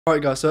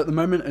Alright guys, so at the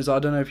moment, as I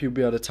don't know if you'll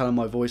be able to tell in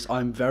my voice,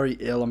 I'm very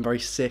ill, I'm very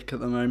sick at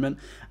the moment,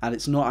 and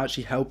it's not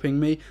actually helping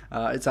me.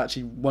 It's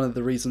actually one of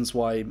the reasons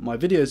why my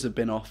videos have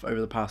been off over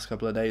the past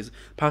couple of days.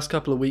 Past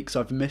couple of weeks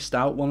I've missed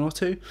out one or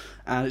two,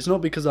 and it's not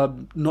because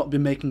I've not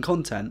been making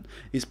content,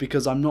 it's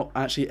because I'm not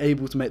actually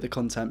able to make the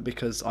content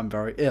because I'm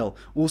very ill.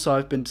 Also,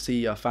 I've been to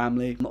see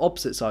family on the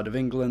opposite side of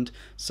England,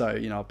 so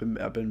you know,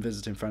 I've been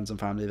visiting friends and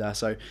family there,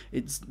 so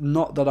it's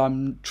not that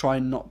I'm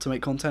trying not to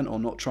make content or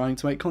not trying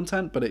to make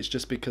content, but it's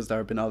just because there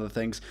have been other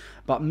things.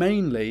 But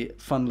mainly,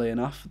 funnily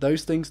enough,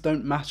 those things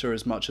don't matter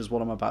as much as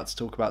what I'm about to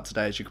talk about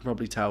today, as you can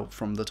probably tell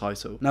from the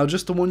title. Now,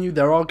 just to warn you,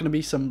 there are going to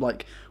be some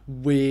like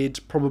weird,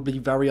 probably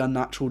very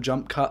unnatural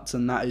jump cuts,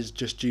 and that is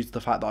just due to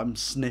the fact that I'm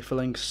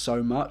sniffling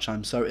so much.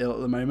 I'm so ill at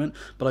the moment,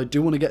 but I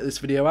do want to get this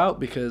video out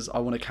because I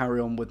want to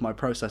carry on with my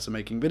process of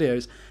making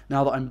videos.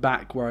 Now that I'm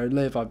back where I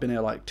live, I've been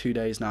here like 2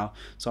 days now,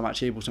 so I'm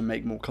actually able to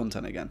make more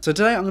content again. So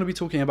today I'm going to be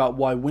talking about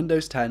why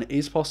Windows 10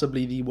 is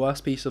possibly the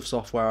worst piece of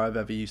software I've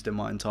ever used in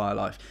my entire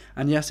life.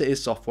 And yes, it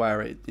is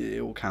software,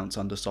 it all counts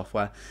under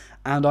software.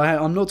 And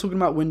I'm not talking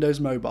about Windows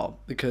Mobile,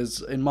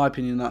 because in my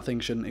opinion that thing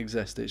shouldn't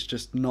exist. It's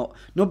just not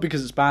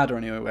because it's bad or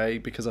any way,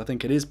 because I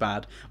think it is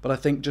bad, but I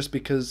think just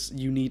because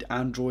you need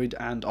Android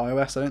and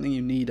iOS, I don't think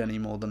you need any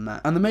more than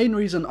that. And the main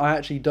reason I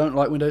actually don't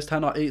like Windows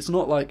 10, it's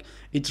not like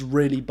it's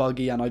really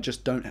buggy and I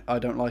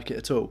don't like it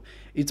at all.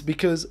 It's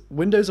because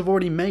Windows have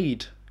already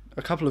made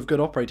a couple of good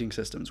operating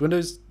systems.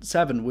 Windows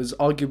 7 was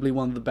arguably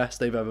one of the best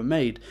they've ever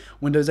made.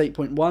 Windows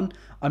 8.1,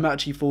 I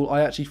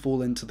actually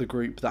fall into the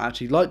group that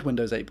actually liked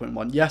Windows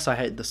 8.1. Yes, I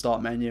hated the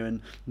start menu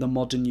and the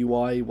modern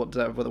UI,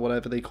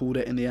 whatever they called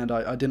it. In the end,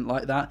 I didn't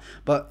like that.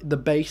 But the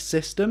base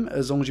system,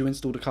 as long as you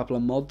installed a couple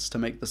of mods to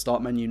make the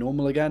start menu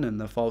normal again and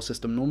the file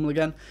system normal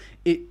again,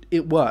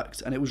 it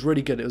worked, and it was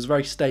really good. It was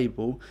very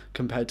stable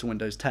compared to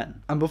Windows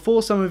 10. And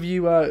before some of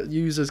you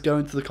users go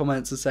into the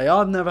comments and say, "Oh,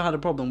 I've never had a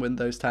problem with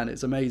Windows 10,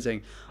 it's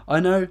amazing," I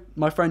know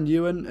my friend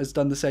Ewan has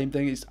done the same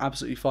thing. It's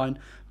absolutely fine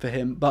for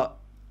him, but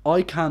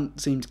I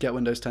can't seem to get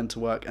Windows 10 to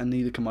work, and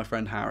neither can my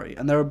friend Harry.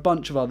 And there are a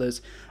bunch of others,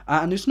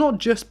 and it's not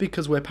just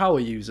because we're power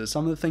users.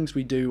 Some of the things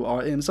we do are,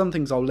 and some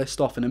things I'll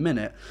list off in a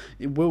minute,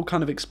 it will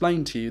kind of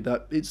explain to you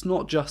that it's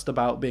not just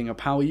about being a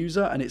power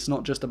user, and it's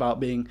not just about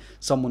being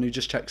someone who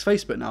just checks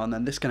Facebook now and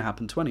then. This can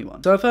happen to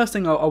anyone. So the first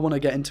thing I want to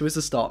get into is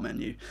the start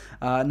menu.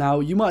 Now,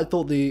 you might have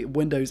thought the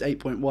Windows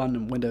 8.1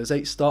 and Windows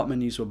 8 start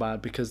menus were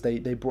bad because they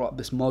brought up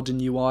this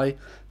modern UI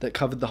that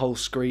covered the whole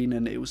screen,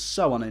 and it was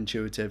so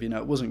unintuitive, you know,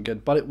 it wasn't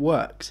good, but it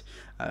worked.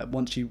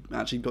 Once you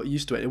actually got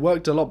used to it. It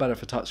worked a lot better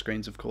for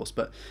touchscreens, of course,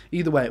 but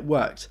either way, it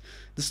worked.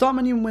 The start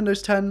menu in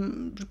Windows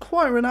 10 is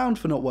quite renowned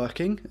for not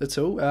working at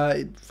all.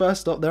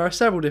 First off, there are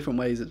several different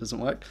ways it doesn't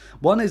work.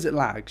 One is it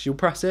lags. You'll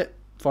press it,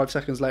 5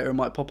 seconds later it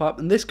might pop up,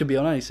 and this could be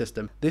on any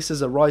system. This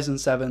is a Ryzen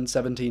 7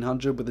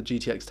 1700 with a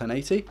GTX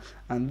 1080,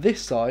 and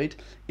this side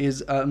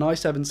is an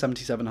i7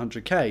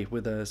 7700K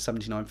with a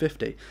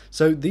 7950.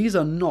 So these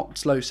are not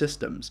slow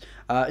systems.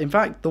 In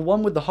fact, the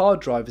one with the hard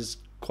drive is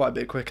quite a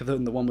bit quicker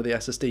than the one with the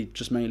SSD,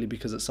 just mainly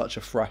because it's such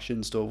a fresh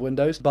install of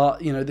Windows.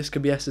 But you know, this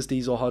could be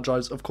SSDs or hard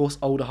drives. Of course,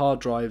 older hard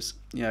drives,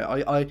 you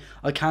know,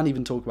 I can't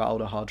even talk about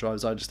older hard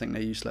drives. I just think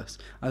they're useless.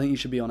 I think you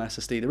should be on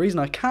SSD. The reason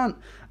I can't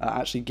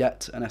actually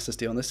get an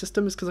SSD on this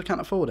system is because I can't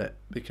afford it,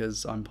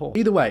 because I'm poor.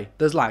 Either way,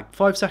 there's lag,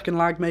 5-second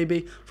lag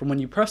maybe from when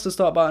you press the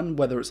start button,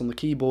 whether it's on the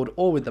keyboard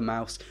or with the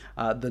mouse,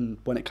 than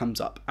when it comes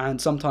up, and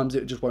sometimes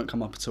it just won't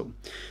come up at all.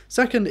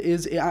 Second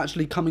is it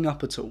actually coming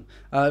up at all.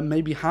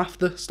 Maybe half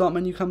the start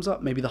menu comes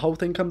up, maybe the whole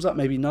thing comes up,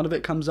 maybe none of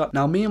it comes up.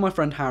 Now, me and my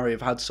friend Harry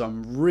have had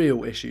some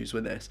real issues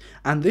with this,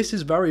 and this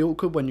is very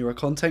awkward when you're a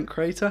content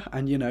creator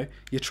and you know,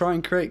 you try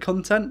and create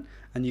content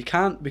and you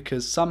can't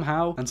because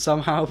somehow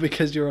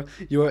because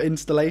your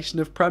installation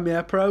of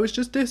Premiere Pro has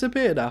just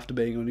disappeared after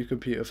being on your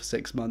computer for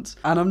 6 months.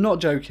 And I'm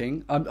not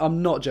joking.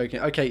 I'm not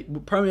joking. Okay,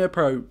 Premiere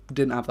Pro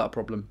didn't have that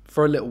problem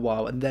for a little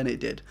while, and then it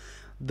did.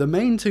 The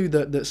main two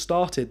that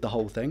started the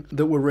whole thing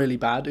that were really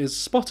bad is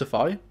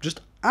Spotify,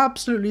 just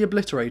absolutely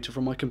obliterated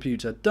from my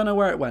computer. Don't know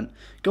where it went.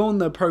 Go on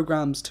the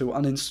programs to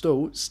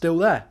uninstall, still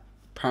there.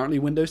 Apparently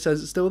Windows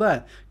says it's still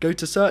there. Go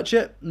to search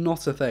it,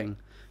 not a thing.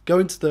 Go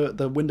into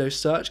the Windows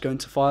search, go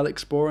into File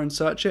Explorer and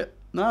search it.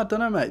 No, I don't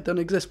know, mate, it doesn't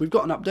exist. We've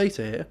got an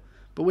updater here,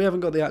 but we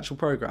haven't got the actual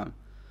program.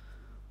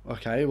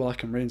 Okay, well, I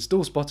can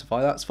reinstall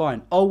Spotify, that's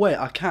fine. Oh wait,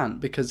 I can't,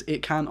 because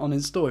it can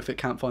uninstall if it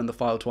can't find the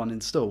file to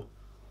uninstall.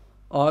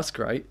 Oh, that's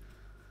great.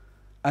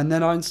 And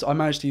then I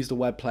managed to use the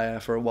web player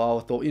for a while.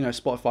 I thought, you know,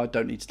 Spotify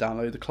don't need to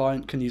download. The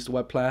client can use the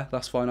web player.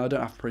 That's fine. I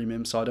don't have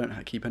premium, so I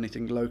don't keep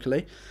anything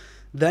locally.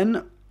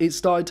 Then it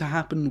started to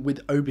happen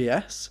with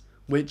OBS,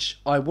 which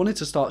I wanted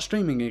to start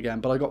streaming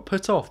again, but I got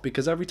put off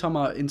because every time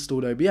I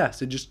installed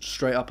OBS, it just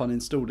straight up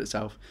uninstalled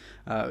itself.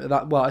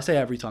 Well, I say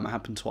every time, it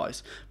happened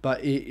twice,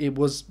 but it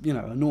was, you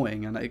know,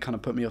 annoying, and it kind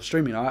of put me off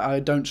streaming.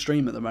 I don't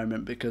stream at the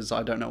moment because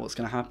I don't know what's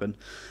going to happen.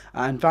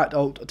 In fact,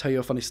 I'll tell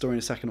you a funny story in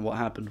a second of what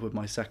happened with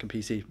my second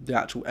PC, the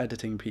actual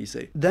editing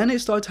PC. Then it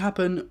started to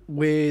happen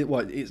with,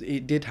 well,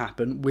 it did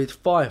happen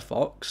with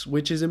Firefox,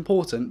 which is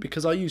important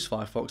because I use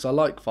Firefox. I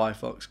like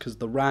Firefox because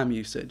the RAM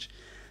usage.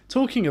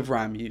 talking of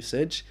RAM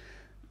usage,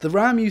 the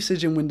RAM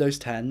usage in Windows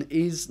 10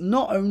 is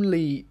not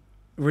only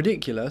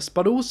ridiculous,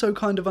 but also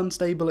kind of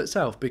unstable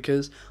itself,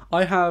 because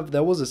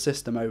there was a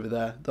system over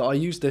there that I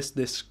used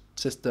this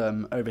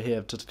system over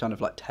here to kind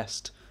of like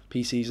test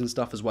PCs and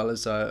stuff, as well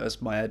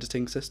as my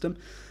editing system.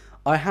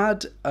 I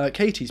had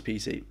Katie's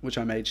PC, which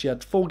I made. She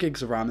had 4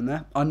 gigs of RAM in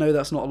there. I know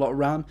that's not a lot of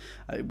RAM.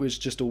 It was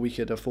just all we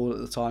could afford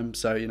at the time,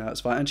 so you know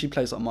it's fine. And she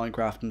plays like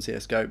Minecraft and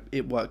CS:GO.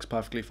 It works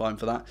perfectly fine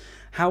for that.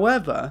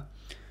 However,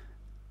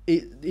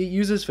 it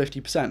uses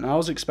 50%, and I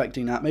was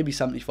expecting that, maybe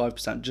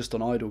 75% just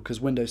on idle, because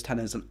Windows 10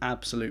 is an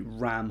absolute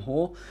RAM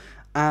whore,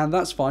 and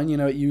that's fine, you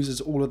know, it uses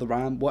all of the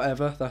RAM,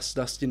 whatever,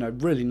 that's you know,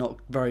 really not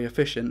very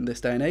efficient in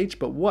this day and age,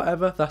 but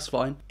whatever, that's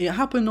fine. It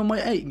happened on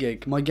my 8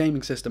 gig, my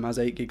gaming system has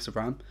 8 gigs of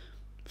RAM,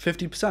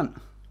 50%,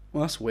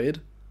 well that's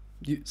weird.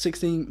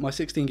 My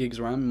 16 gigs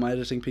of RAM in my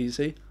editing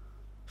PC,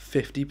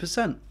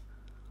 50%.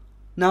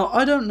 Now,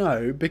 I don't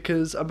know,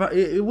 because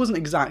it wasn't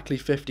exactly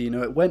 50, you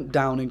know, it went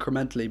down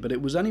incrementally, but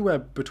it was anywhere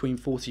between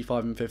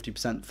 45 and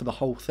 50% for the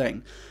whole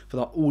thing, for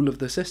all of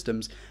the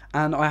systems.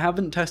 And I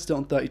haven't tested it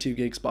on 32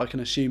 gigs, but I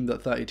can assume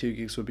that 32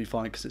 gigs would be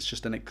fine, because it's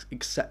just an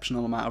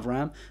exceptional amount of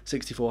RAM,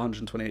 64,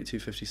 128,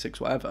 256,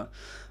 whatever.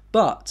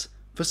 But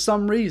for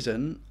some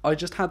reason, I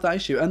just had that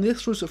issue, and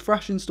this was a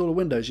fresh install of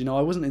Windows. You know,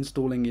 I wasn't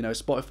installing, you know,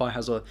 Spotify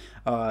has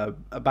a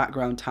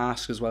background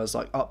task, as well as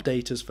like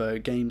updaters for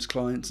games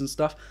clients and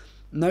stuff.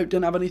 Nope,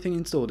 didn't have anything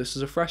installed. This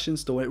was a fresh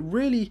install. It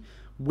really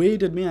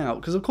weirded me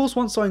out, because of course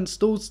once I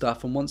installed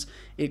stuff and once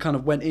it kind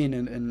of went in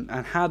and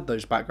had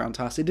those background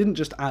tasks, it didn't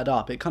just add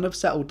up, it kind of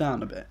settled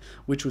down a bit,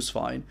 which was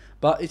fine.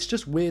 But it's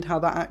just weird how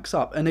that acts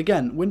up. And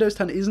again, Windows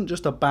 10 isn't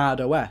just a bad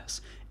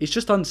OS, it's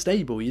just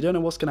unstable. You don't know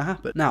what's going to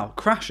happen. Now,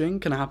 crashing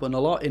can happen a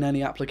lot in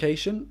any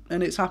application,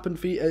 and it's happened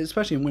for,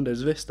 especially in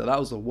Windows Vista. That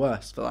was the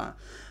worst for that.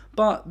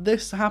 But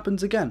this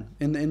happens again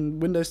in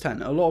Windows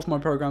 10. A lot of my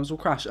programs will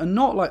crash, and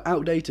not like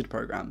outdated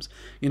programs.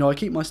 You know, I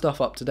keep my stuff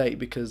up to date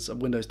because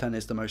Windows 10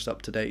 is the most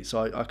up to date,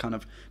 so I kind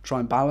of try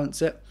and balance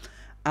it.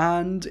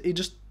 And it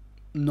just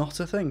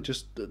not a thing.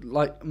 Just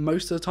like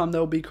most of the time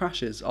there will be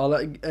crashes. I'll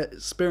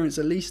experience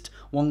at least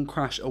one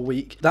crash a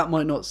week. That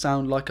might not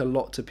sound like a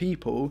lot to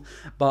people,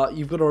 but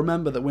you've got to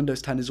remember that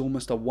Windows 10 is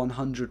almost a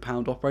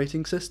 £100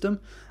 operating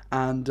system,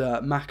 and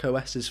Mac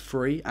OS is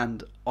free,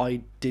 and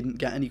I didn't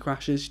get any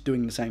crashes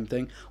doing the same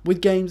thing.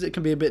 With games it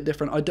can be a bit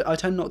different. I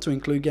tend not to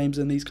include games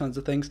in these kinds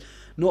of things,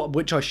 not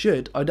which I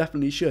should. I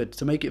definitely should.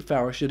 To make it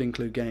fair, I should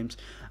include games.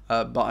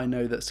 But I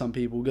know that some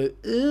people go,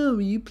 oh,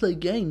 you play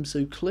games,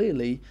 so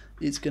clearly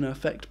it's going to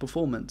affect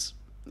performance.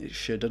 It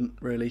shouldn't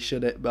really,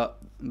 should it? But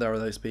there are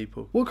those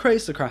people. What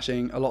creates the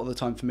crashing a lot of the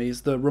time for me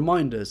is the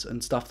reminders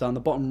and stuff down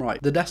the bottom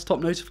right. The desktop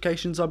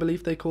notifications, I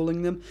believe they're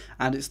calling them,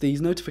 and it's these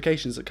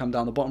notifications that come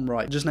down the bottom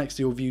right, just next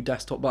to your view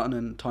desktop button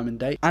and time and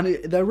date, and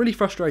they're really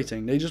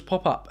frustrating. They just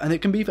pop up, and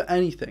it can be for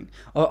anything.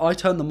 I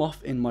turn them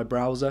off in my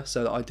browser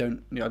so that I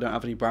don't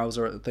have any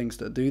browser things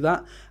that do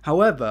that.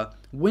 However,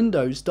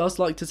 Windows does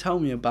like to tell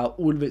me about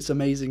all of its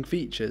amazing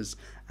features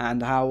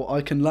and how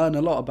I can learn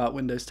a lot about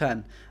Windows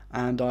 10,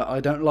 and I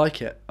don't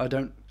like it. I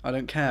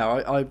don't care.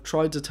 I've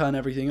tried to turn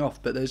everything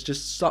off, but there's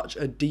just such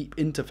a deep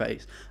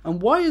interface. And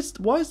why is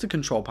the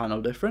control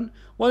panel different?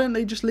 Why don't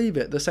they just leave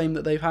it the same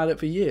that they've had it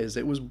for years?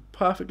 It was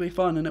perfectly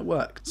fine and it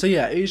worked. So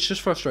yeah, it's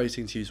just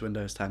frustrating to use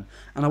Windows 10.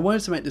 And I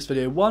wanted to make this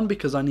video, one,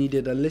 because I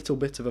needed a little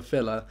bit of a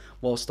filler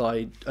whilst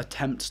I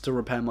attempt to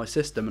repair my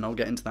system, and I'll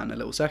get into that in a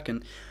little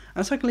second.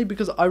 And secondly,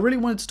 because I really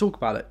wanted to talk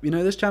about it. You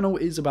know, this channel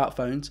is about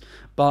phones,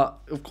 but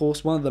of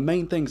course one of the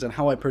main things and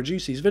how I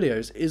produce these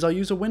videos is I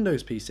use a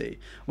Windows PC.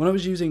 When I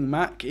was using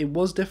Mac, it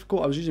was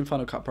difficult. I was using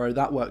Final Cut Pro,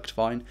 that worked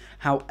fine.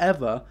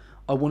 However,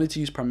 I wanted to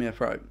use Premiere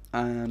Pro,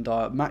 and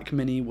Mac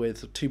Mini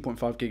with 2.5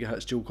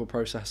 GHz dual-core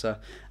processor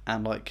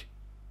and like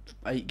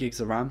 8 gigs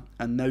of RAM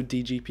and no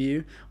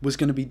DGPU was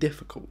going to be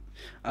difficult.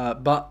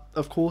 But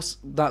of course,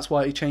 that's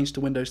why I changed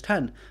to Windows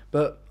 10.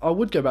 But I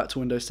would go back to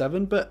Windows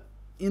 7, but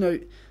you know,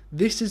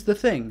 this is the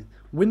thing.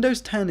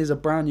 Windows 10 is a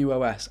brand new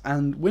OS,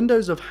 and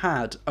Windows have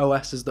had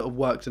OSs that have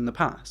worked in the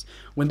past.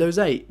 Windows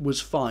 8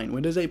 was fine.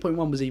 Windows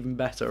 8.1 was even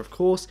better. Of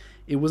course,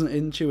 it wasn't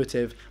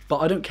intuitive, but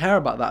I don't care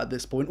about that at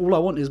this point. All I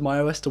want is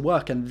my OS to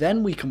work, and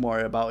then we can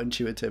worry about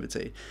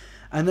intuitivity.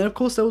 And then, of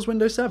course, there was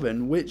Windows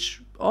 7,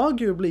 which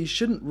arguably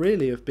shouldn't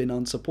really have been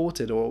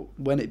unsupported, or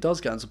when it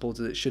does get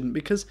unsupported, it shouldn't,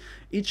 because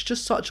it's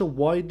just such a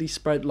widely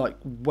spread, like,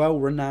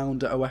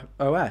 well-renowned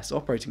OS,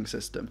 operating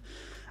system.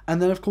 And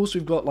then, of course,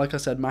 we've got, like I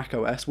said, Mac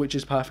OS, which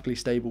is perfectly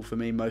stable for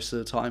me most of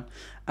the time.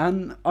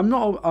 And I'm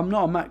not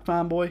a Mac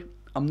fanboy.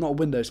 I'm not a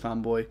Windows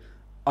fanboy.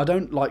 I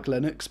don't like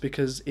Linux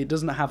because it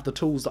doesn't have the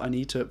tools that I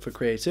need for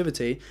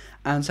creativity.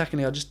 And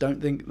secondly, I just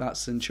don't think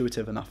that's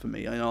intuitive enough for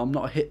me. You know, I'm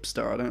not a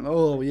hipster. I don't,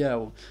 oh yeah,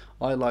 well,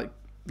 I like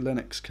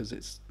Linux because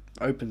it's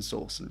open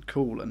source and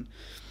cool, and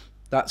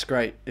that's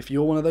great. If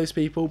you're one of those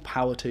people,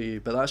 power to you.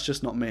 But that's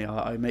just not me.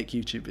 I make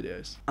YouTube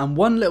videos. And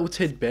one little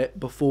tidbit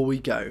before we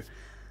go.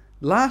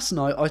 Last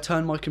night I always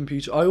turn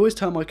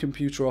my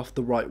computer off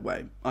the right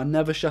way. I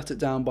never shut it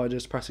down by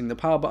just pressing the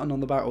power button on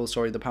the back,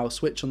 the power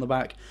switch on the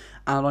back,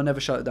 and I never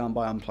shut it down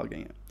by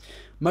unplugging it.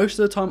 Most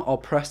of the time I'll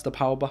press the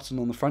power button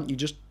on the front. You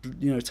just,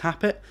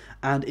 tap it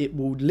and it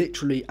will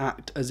literally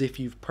act as if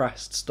you've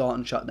pressed start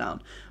and shut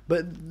down.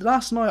 But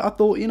last night I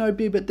thought, it'd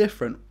be a bit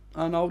different,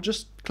 and I'll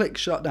just click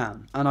shut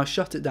down, and I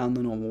shut it down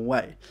the normal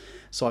way.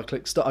 So I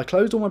clicked start. I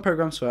closed all my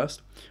programs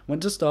first,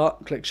 went to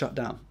start, clicked shut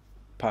down.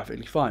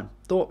 Perfectly fine.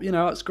 Thought,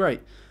 that's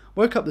great.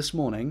 Woke up this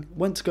morning,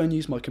 went to go and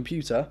use my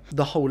computer.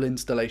 The whole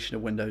installation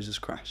of Windows has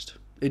crashed.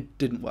 It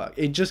didn't work.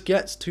 It just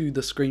gets to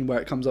the screen where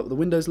it comes up with the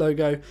Windows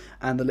logo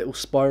and the little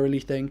spirally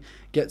thing.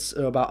 Gets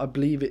about, I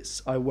believe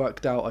I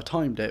worked out, I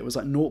timed it. It was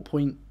like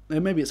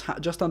maybe it's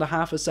just under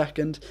half a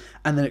second,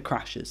 and then it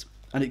crashes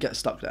and it gets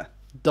stuck there.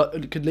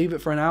 Could leave it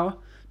for an hour,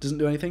 doesn't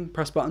do anything.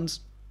 Press buttons,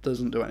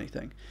 doesn't do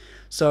anything.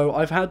 So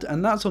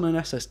and that's on an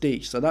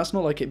SSD, so that's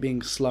not like it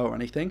being slow or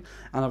anything,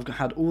 and I've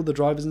had all the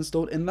drivers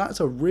installed, and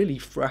that's a really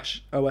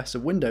fresh OS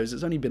of Windows.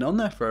 It's only been on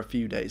there for a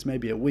few days,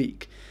 maybe a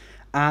week.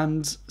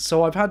 And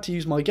so I've had to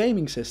use my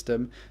gaming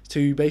system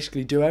to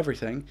basically do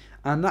everything,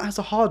 and that has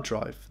a hard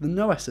drive,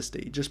 no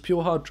SSD, just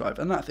pure hard drive,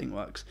 and that thing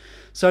works.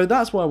 So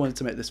that's why I wanted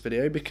to make this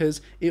video,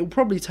 because it will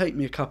probably take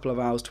me a couple of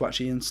hours to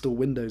actually install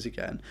Windows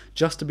again,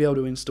 just to be able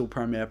to install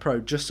Premiere Pro,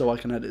 just so I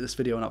can edit this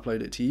video and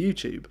upload it to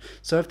YouTube.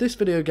 So if this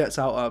video gets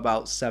out at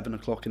about 7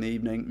 o'clock in the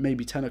evening,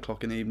 maybe 10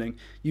 o'clock in the evening,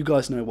 you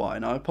guys know why,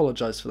 and I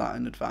apologise for that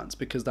in advance,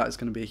 because that is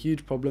going to be a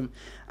huge problem,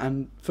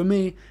 and for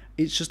me,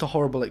 it's just a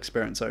horrible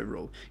experience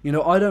overall.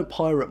 I don't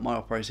pirate my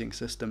operating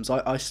systems.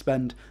 I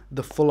spend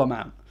the full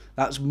amount.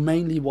 That's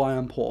mainly why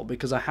I'm poor,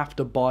 because I have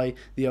to buy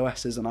the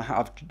OSs, and I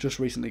have just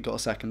recently got a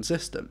second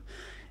system.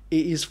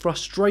 It is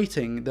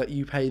frustrating that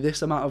you pay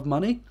this amount of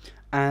money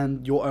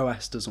and your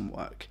OS doesn't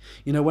work.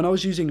 When I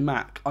was using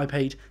Mac, I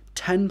paid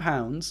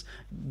 £10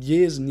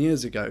 years and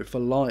years ago for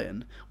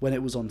Lion when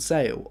it was on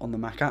sale on the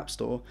Mac App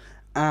Store,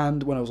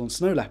 and when I was on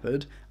Snow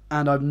Leopard,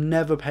 and I've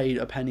never paid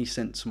a penny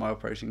since for my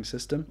operating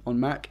system on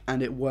Mac,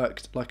 and it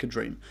worked like a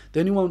dream.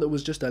 The only one that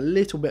was just a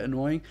little bit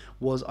annoying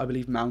was, I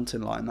believe,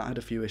 Mountain Lion. That had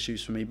a few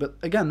issues for me, but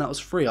again, that was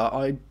free.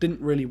 I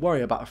didn't really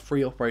worry about a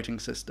free operating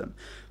system.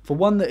 For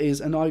one that is,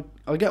 and I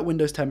get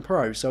Windows 10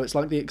 Pro, so it's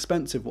like the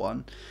expensive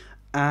one,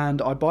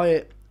 and I buy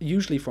it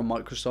usually from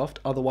Microsoft,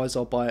 otherwise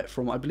I'll buy it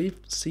from, I believe,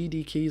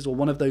 CD Keys or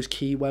one of those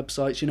key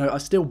websites. I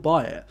still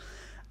buy it,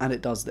 and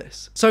it does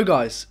this. So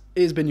guys,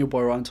 it has been your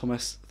boy Ryan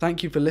Thomas.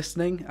 Thank you for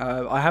listening.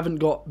 I haven't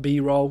got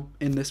B-roll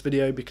in this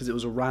video because it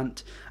was a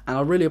rant, and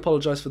I really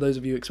apologise for those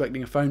of you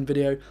expecting a phone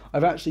video.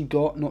 I've actually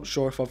got, not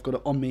sure if I've got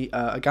it on me,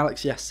 a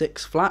Galaxy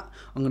S6 flat.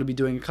 I'm going to be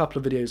doing a couple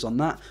of videos on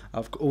that.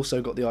 I've also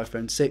got the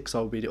iPhone 6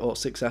 or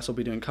 6S. I'll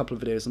be doing a couple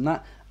of videos on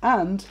that.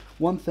 And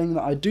one thing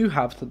that I do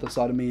have to the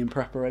side of me in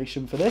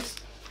preparation for this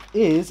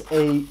is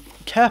a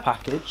care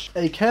package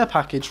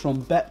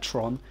from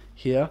Betron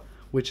here,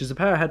 which is a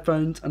pair of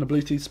headphones and a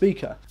Bluetooth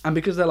speaker. And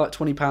because they're like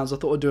 £20, I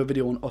thought I'd do a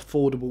video on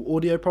affordable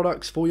audio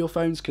products for your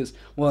phones, because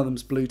one of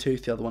them's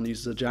Bluetooth, the other one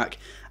uses a jack,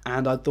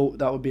 and I thought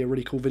that would be a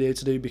really cool video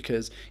to do,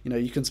 because,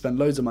 you can spend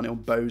loads of money on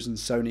Bose and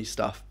Sony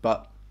stuff,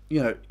 but,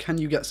 can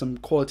you get some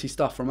quality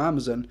stuff from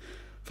Amazon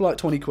for like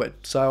 20 quid?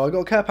 So I got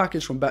a care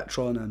package from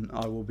Betron, and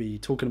I will be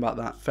talking about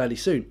that fairly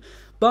soon.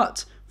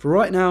 But for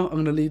right now, I'm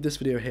going to leave this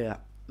video here.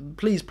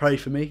 Please pray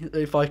for me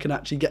if I can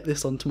actually get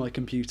this onto my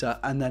computer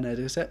and then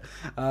edit it.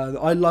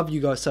 I love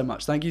you guys so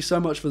much. Thank you so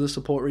much for the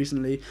support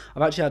recently.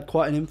 I've actually had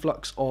quite an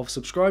influx of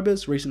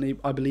subscribers recently.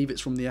 I believe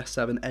it's from the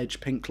S7 Edge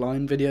Pink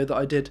Line video that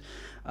I did.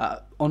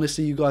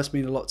 Honestly, you guys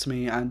mean a lot to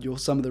me, and you're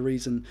some of the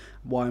reason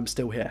why I'm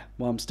still here.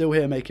 Why I'm still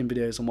here making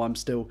videos, and why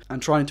I'm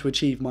trying to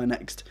achieve my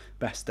next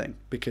best thing,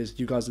 because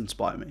you guys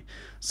inspire me.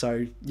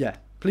 So yeah.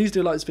 Please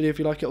do like this video if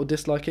you like it, or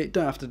dislike it. You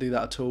don't have to do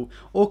that at all.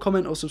 Or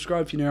comment or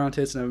subscribe if you're new around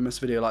here to never miss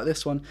a video like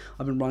this one.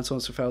 I've been Ryan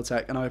Thomas for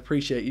Failtech, and I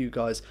appreciate you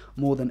guys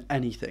more than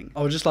anything.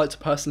 I would just like to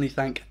personally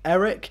thank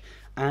Eric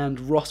and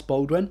Ross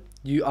Baldwin.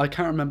 I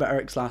can't remember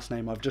Eric's last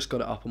name. I've just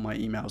got it up on my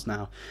emails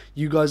now.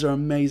 You guys are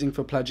amazing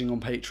for pledging on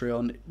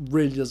Patreon. It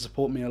really does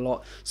support me a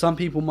lot. Some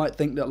people might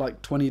think that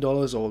like $20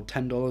 or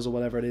 $10 or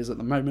whatever it is at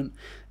the moment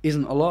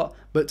isn't a lot,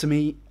 but to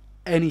me,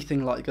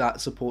 anything like that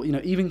support,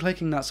 even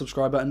clicking that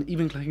subscribe button,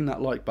 even clicking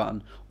that like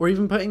button, or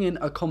even putting in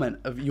a comment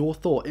of your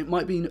thought, it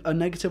might be a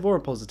negative or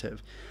a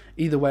positive.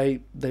 Either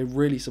way, they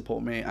really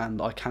support me,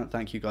 and I can't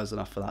thank you guys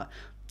enough for that.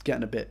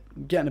 Getting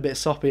a bit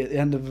soppy at the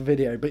end of the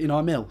video, but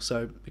I'm ill,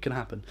 so it can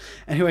happen.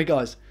 Anyway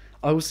guys,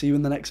 I will see you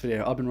in the next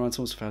video. I've been Ryan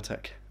Thomas for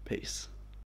Failtech. Peace.